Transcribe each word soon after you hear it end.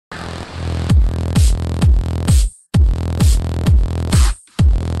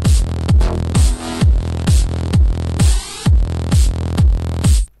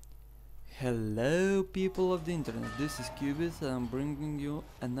people of the internet, this is Cubis and I'm bringing you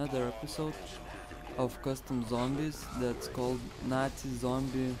another episode of Custom Zombies that's called Nazi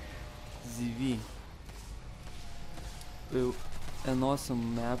Zombie ZV. An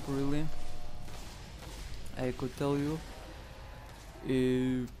awesome map, really. I could tell you.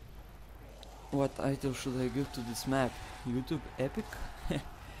 What title should I give to this map? YouTube Epic?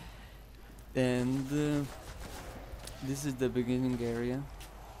 And this is the beginning area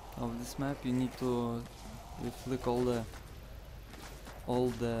of this map. You need to flick all the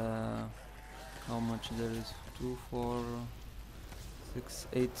how much there is, 2 4 6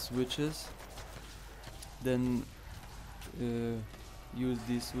 8 switches, then use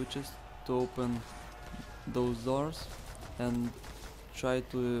these switches to open those doors and try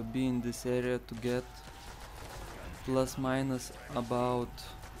to be in this area to get plus minus about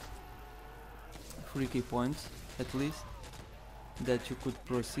 3 key points at least, that you could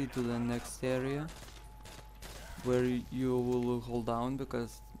proceed to the next area where you will hold down,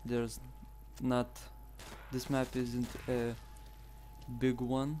 because there's not, this map isn't a big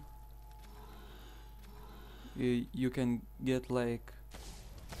one. You can get, like,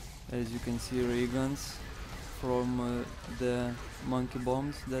 as you can see, ray guns from the monkey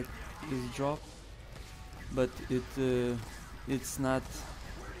bombs that is dropped, but it's not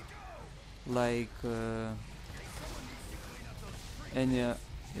like any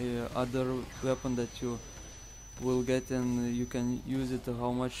other weapon that you will get, and you can use it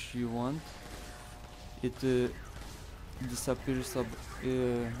how much you want. It disappears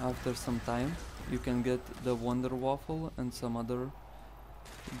after some time. You can get the Wonder Waffle and some other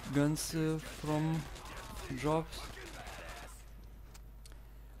guns from drops.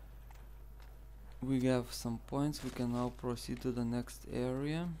 We have some points. We can now proceed to the next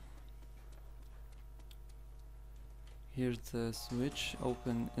area. Here's the switch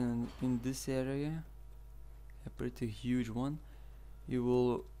open in this area, a pretty huge one. You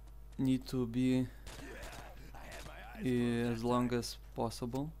will need to be as long as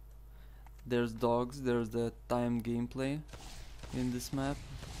possible. There's dogs, there's the timed gameplay in this map.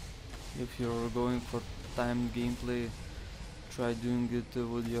 If you're going for timed gameplay, try doing it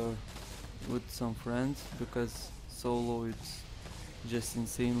with some friends, because solo it's just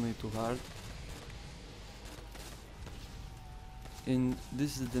insanely too hard.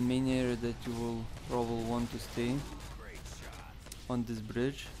 This is the main area that you will probably want to stay on this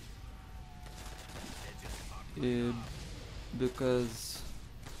bridge, because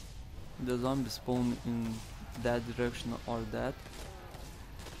the zombies spawn in that direction or that.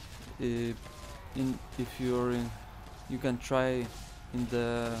 If you're in, you can try in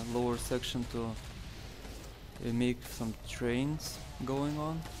the lower section to make some trains going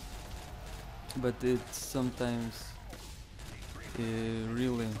on, but it's sometimes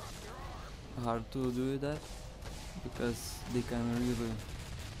really hard to do that, because they can really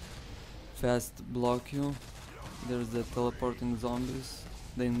fast block you. There's the teleporting zombies,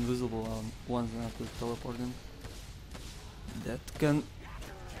 the invisible ones, not the teleporting, that can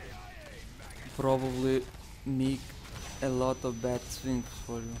probably make a lot of bad swings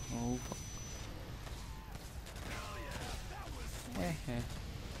for you. Oh fuck.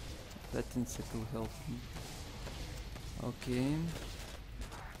 That insect will help me. Okay,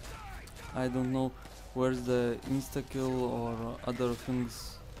 I don't know where's the insta-kill or other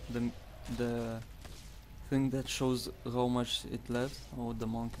things, the thing that shows how much it left. Oh, the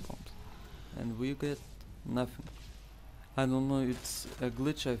monkey bombs, and we get nothing. I don't know, it's a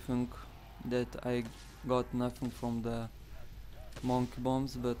glitch, I think, that I got nothing from the monkey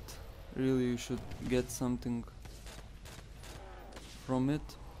bombs, but really you should get something from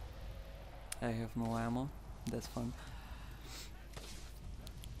it. I have no ammo, that's fun.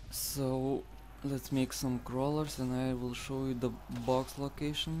 So let's make some crawlers and I will show you the box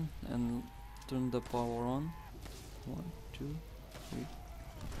location and turn the power on. 1, 2, 3.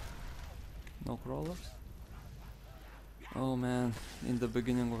 No crawlers. Oh man, in the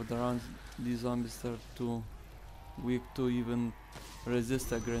beginning of the round these zombies are too weak to even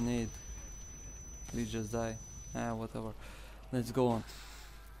resist a grenade. They just die. Whatever. Let's go on.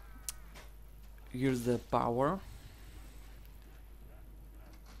 Here's the power.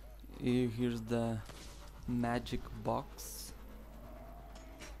 Here's the magic box.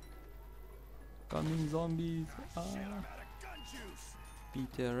 Coming zombies.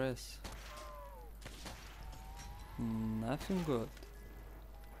 PTRS. Nothing good.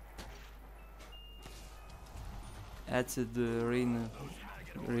 Acid rain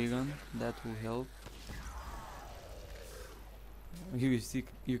ray gun, that will help.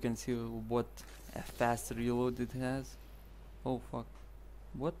 You can see what a fast reload it has. Oh fuck.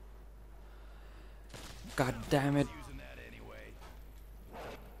 What? God damn it.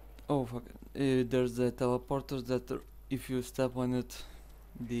 Oh fuck. There's the teleporters that if you step on it,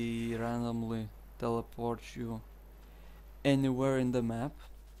 they randomly teleport you anywhere in the map.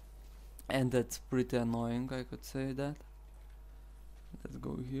 And that's pretty annoying, I could say that. Let's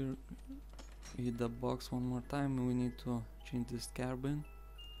go here, hit the box one more time. We need to change this carbon.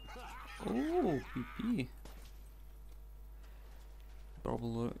 Oh, PP.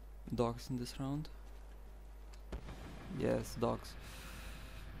 Probably dogs in this round. Yes, dogs.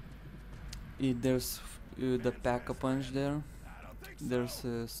 There's the pack-a-punch there. There's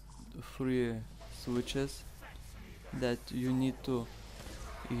 3 switches that you need to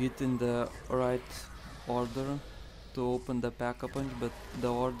hit in the right order to open the pack-a-punch, but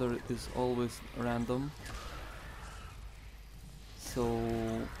the order is always random. So,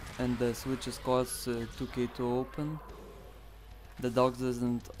 and the switches cost 2k to open. The dogs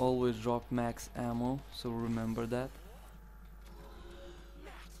doesn't always drop max ammo, so remember that.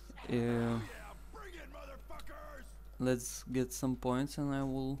 Let's get some points and I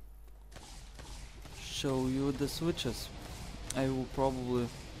will show you the switches. I will probably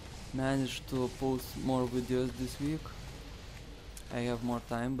manage to post more videos this week. I have more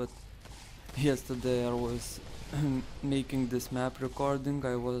time, but yesterday I was making this map recording.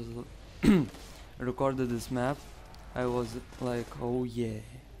 I was recorded this map. I was like, oh yeah,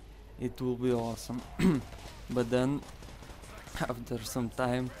 it will be awesome. But then after some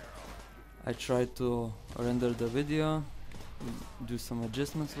time I tried to render the video, do some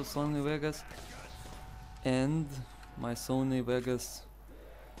adjustments with Sony Vegas, and my Sony Vegas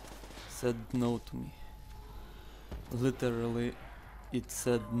said no to me. Literally, it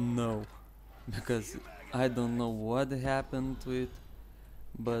said no, because I don't know what happened to it,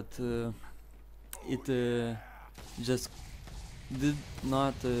 but it just did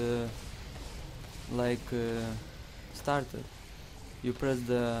not started. You press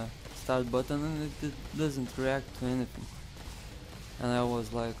the start button and it doesn't react to anything. And I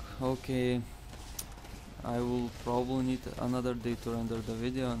was like, okay, I will probably need another day to render the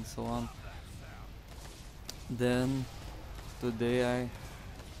video and so on. Then today I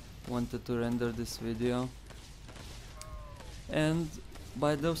wanted to render this video, and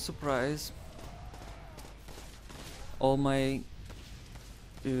by the surprise all my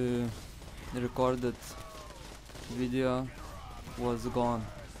recorded video was gone,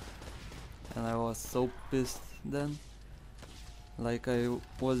 and I was so pissed then. Like, I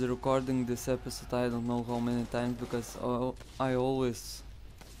was recording this episode I don't know how many times, because I always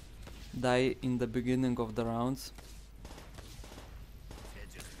die in the beginning of the rounds,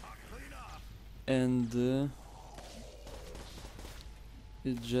 and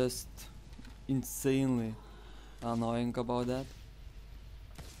it's just insanely annoying about that.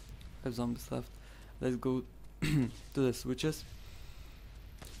 I have zombies left. Let's go to the switches.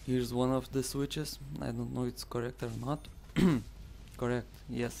 Here's one of the switches. I don't know if it's correct or not. Correct,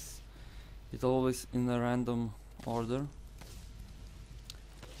 yes. It's always in a random order.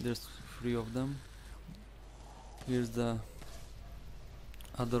 There's 3 of them. Here's the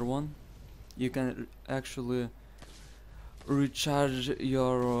other one. You can actually recharge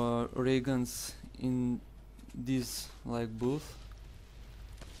your ray guns in this booth.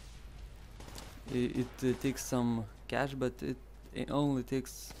 It takes some cash, but it only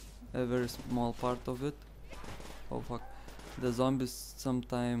takes a very small part of it. Oh fuck. The zombies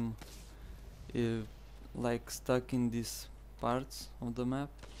sometimes stuck in these parts of the map.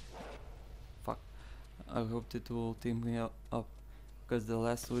 Fuck. I hope it will team me up, because the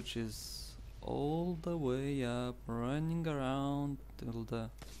last switch is all the way up, running around till the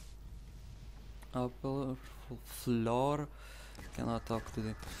upper floor. Cannot talk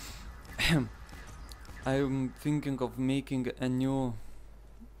today. I'm thinking of making a new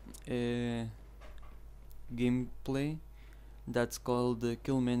gameplay that's called the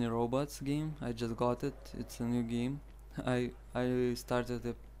Kill Many Robots game. I just got it. It's a new game. I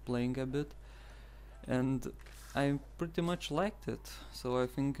started playing a bit, and I pretty much liked it. So I'm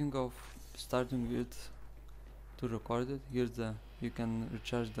thinking of starting it to record it. Here's you can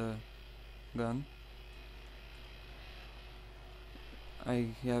recharge the gun. I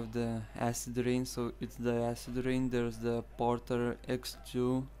have the acid rain, so it's the acid rain. There's the Porter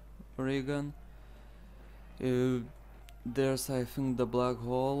X2 ray gun. There's, I think, the black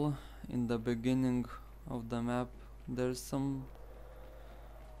hole in the beginning of the map. There's some...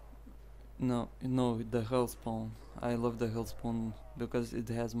 No, the Hellspawn. I love the Hellspawn because it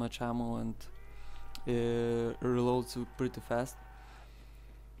has much ammo and reloads pretty fast.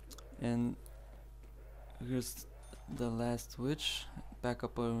 And here's the last switch.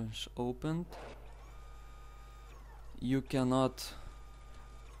 Pack-a-punch opened. you cannot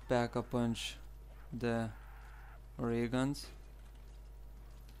pack-a-punch the ray guns.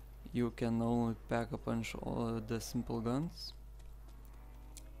 You can only pack-a-punch all the simple guns.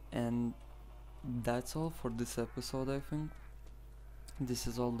 And that's all for this episode, I think. This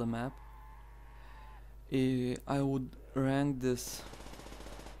is all the map. I would rank this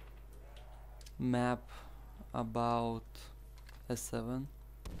map about a 7.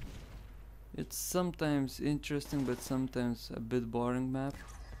 It's sometimes interesting but sometimes a bit boring map.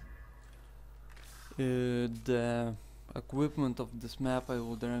 The equipment of this map I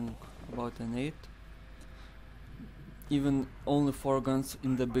would rank about an 8. Even only 4 guns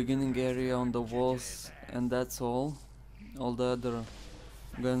in the beginning area on the walls, and that's all. All the other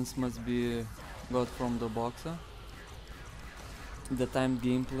guns must be got from the boxer. The timed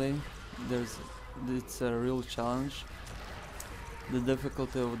gameplay, it's a real challenge. The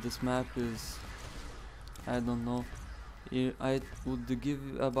difficulty of this map is, I don't know, I would give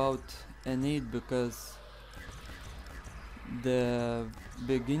about an 8 because the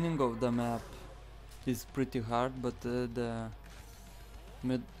beginning of the map is pretty hard, but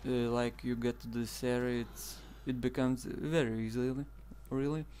like you get to this area, it becomes very easily,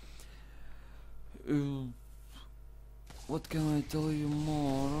 really. What can I tell you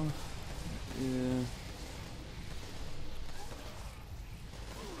more?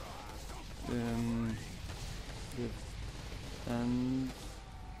 And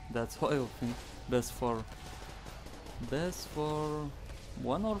that's all I think. Best for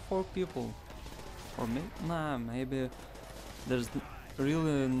 1 or 4 people, or maybe there's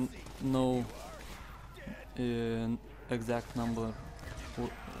really no exact number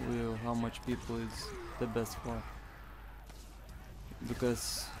how much people is the best for,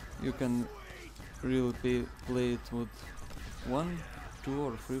 because you can really play it with 1, 2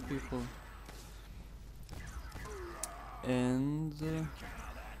 or 3 people. And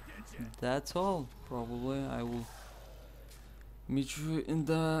that's all. Probably I will meet you in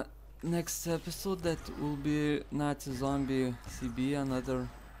the next episode. That will be Nazi Zombie CB, another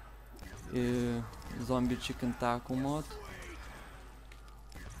zombie chicken taco mod.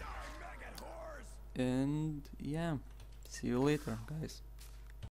 And yeah, see you later, guys.